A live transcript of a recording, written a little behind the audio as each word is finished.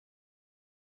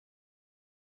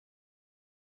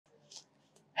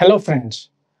Hello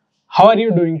friends, how are you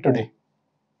doing today?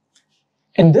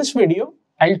 In this video,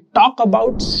 I'll talk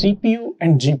about CPU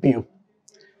and GPU,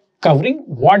 covering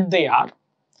what they are,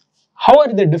 how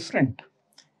are they different,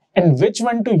 and which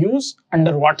one to use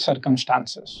under what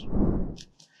circumstances.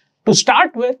 To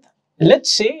start with,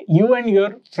 let's say you and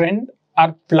your friend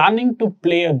are planning to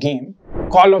play a game,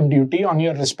 Call of Duty, on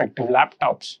your respective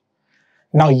laptops.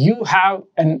 Now you have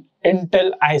an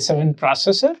Intel i7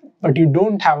 processor, but you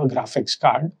don't have a graphics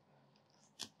card.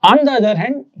 On the other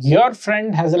hand, your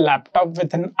friend has a laptop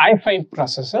with an i5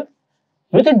 processor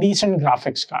with a decent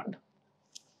graphics card.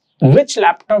 Which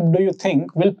laptop do you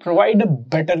think will provide a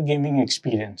better gaming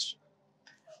experience?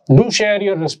 Do share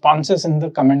your responses in the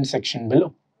comment section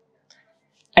below.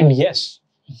 And yes,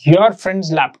 your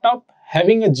friend's laptop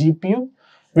having a GPU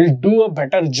will do a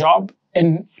better job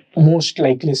in most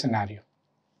likely scenario.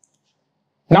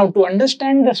 Now, to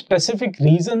understand the specific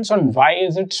reasons on why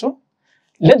is it so,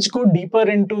 let's go deeper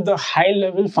into the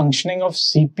high-level functioning of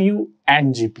CPU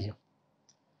and GPU.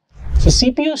 So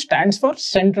CPU stands for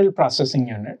Central Processing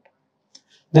Unit.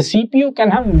 The CPU can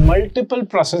have multiple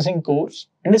processing cores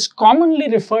and is commonly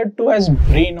referred to as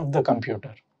brain of the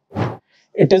computer.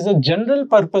 It is a general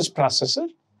purpose processor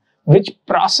which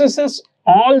processes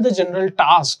all the general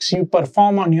tasks you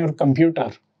perform on your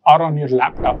computer or on your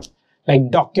laptop,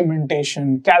 like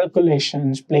documentation,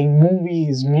 calculations, playing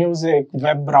movies, music,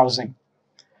 web browsing.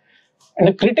 And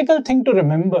a critical thing to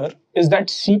remember is that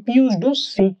CPUs do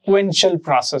sequential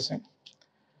processing.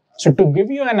 So to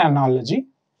give you an analogy,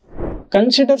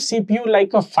 consider CPU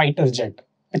like a fighter jet,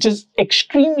 which is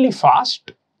extremely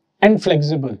fast and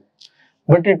flexible,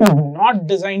 but it is not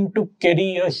designed to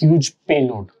carry a huge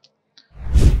payload.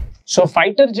 So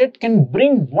fighter jet can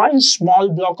bring one small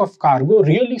block of cargo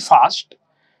really fast,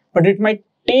 but it might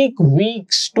take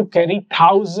weeks to carry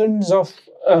thousands of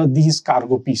these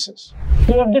cargo pieces.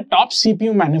 Two of the top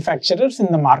CPU manufacturers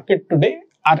in the market today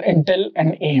are Intel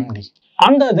and AMD.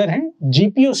 On the other hand,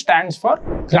 GPU stands for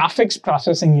Graphics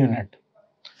Processing Unit.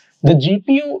 The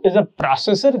GPU is a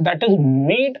processor that is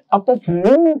made up of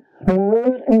many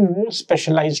smaller and more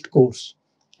specialized cores.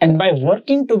 And by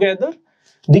working together,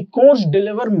 the cores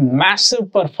deliver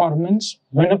massive performance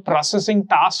when a processing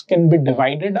task can be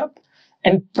divided up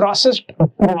and processed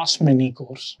across many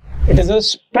cores. It is a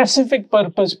specific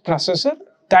purpose processor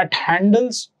that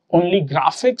handles only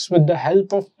graphics with the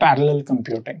help of parallel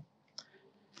computing.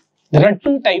 There are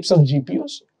two types of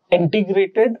GPUs,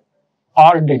 integrated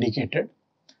or dedicated.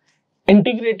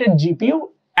 Integrated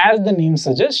GPU, as the name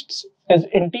suggests, is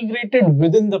integrated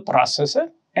within the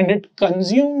processor and it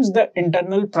consumes the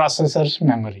internal processor's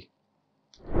memory.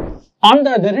 On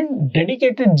the other hand,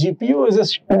 dedicated GPU is a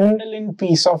standalone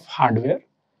piece of hardware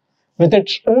with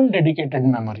its own dedicated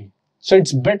memory. So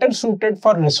it's better suited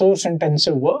for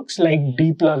resource-intensive works like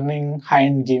deep learning,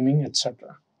 high-end gaming,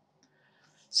 etc.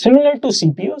 Similar to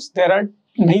CPUs, there are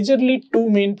majorly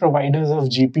two main providers of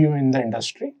GPU in the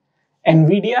industry,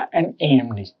 NVIDIA and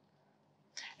AMD.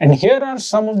 And here are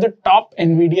some of the top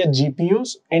NVIDIA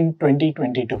GPUs in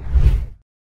 2022.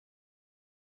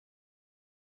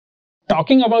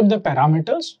 Talking about the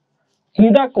parameters,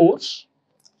 CUDA cores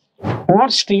or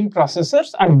stream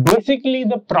processors are basically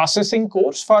the processing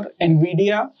cores for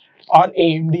NVIDIA or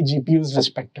AMD GPUs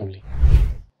respectively.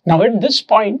 Now at this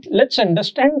point, let's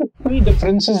understand the key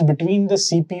differences between the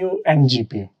CPU and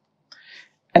GPU.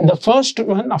 And the first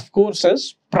one, of course,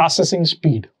 is processing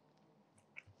speed.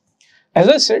 As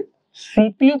I said,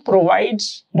 CPU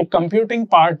provides the computing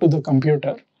power to the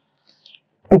computer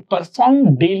to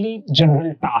perform daily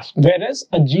general tasks, whereas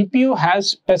a GPU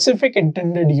has specific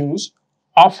intended use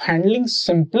of handling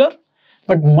simpler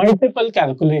but multiple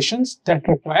calculations that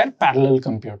require parallel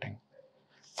computing.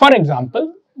 For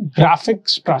example,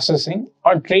 graphics processing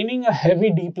or training a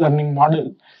heavy deep learning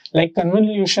model like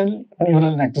convolutional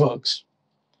neural networks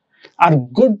are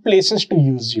good places to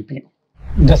use GPU.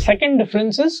 The second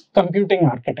difference is computing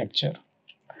architecture.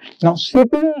 Now,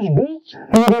 CPUs do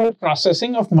serial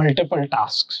processing of multiple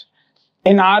tasks.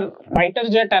 In our fighter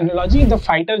jet analogy, the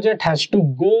fighter jet has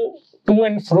to go to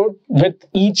and fro with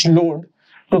each load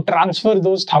to transfer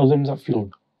those thousands of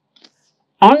load.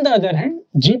 On the other hand,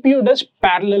 GPU does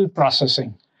parallel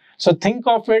processing. So think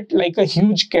of it like a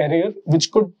huge carrier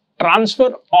which could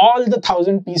transfer all the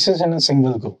 1,000 pieces in a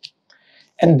single go.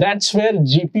 And that's where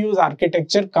GPU's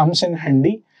architecture comes in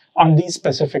handy on these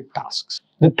specific tasks.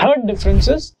 The third difference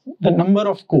is the number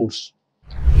of cores.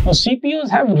 Now, CPUs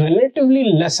have relatively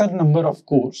lesser number of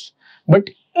cores, but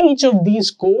each of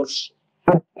these cores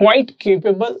are quite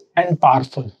capable and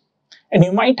powerful. And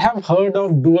you might have heard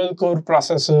of dual core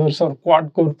processors or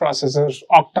quad core processors,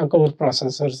 octa core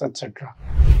processors, etc.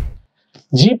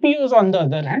 GPUs, on the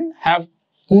other hand, have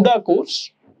CUDA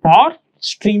cores or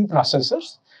stream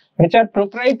processors, which are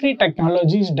proprietary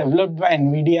technologies developed by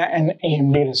NVIDIA and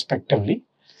AMD respectively,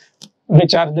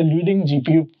 which are the leading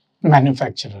GPU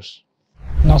manufacturers.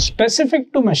 Now,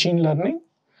 specific to machine learning,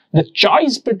 the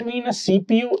choice between a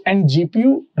CPU and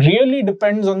GPU really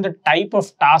depends on the type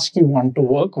of task you want to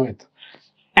work with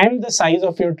and the size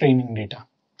of your training data.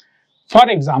 For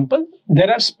example, there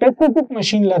are specific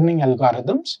machine learning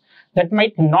algorithms that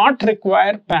might not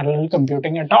require parallel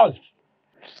computing at all.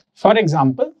 For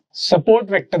example, support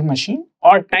vector machine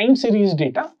or time series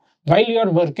data while you are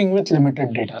working with limited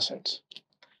datasets.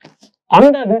 On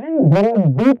the other hand, there are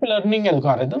deep learning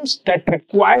algorithms that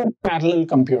require parallel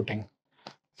computing.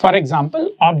 For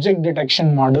example, object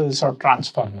detection models or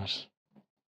transformers.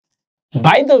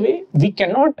 By the way, we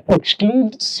cannot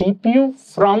exclude CPU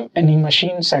from any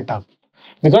machine setup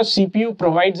because CPU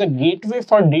provides a gateway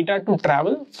for data to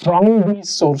travel from these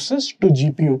sources to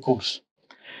GPU cores.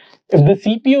 If the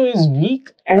CPU is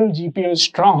weak and GPU is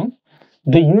strong,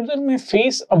 the user may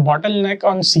face a bottleneck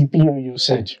on CPU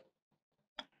usage.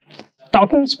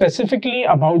 Talking specifically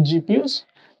about GPUs,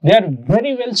 they are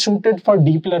very well suited for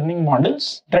deep learning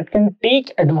models that can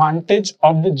take advantage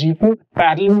of the GPU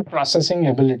parallel processing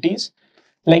abilities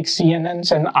like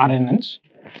CNNs and RNNs.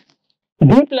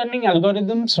 Deep learning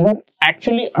algorithms were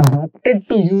actually adopted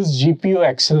to use GPU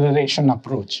acceleration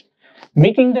approach,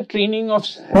 making the training of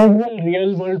several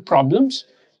real-world problems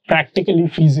practically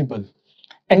feasible.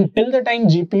 Until the time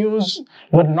GPUs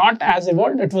were not as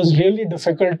evolved, it was really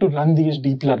difficult to run these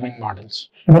deep learning models.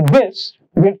 With this,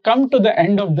 we've come to the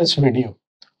end of this video.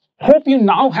 Hope you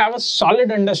now have a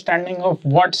solid understanding of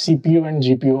what CPU and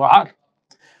GPU are.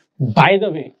 By the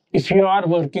way, if you are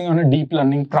working on a deep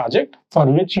learning project for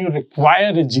which you require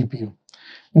a GPU,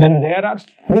 then there are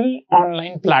free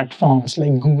online platforms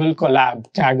like Google Colab,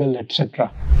 Kaggle,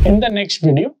 etc. In the next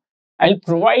video, I'll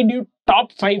provide you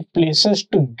top 5 places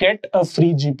to get a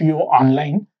free GPU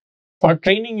online for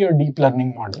training your deep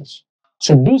learning models.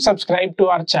 So do subscribe to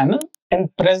our channel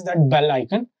and press that bell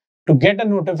icon to get a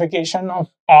notification of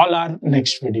all our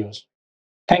next videos.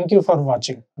 Thank you for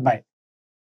watching. Bye.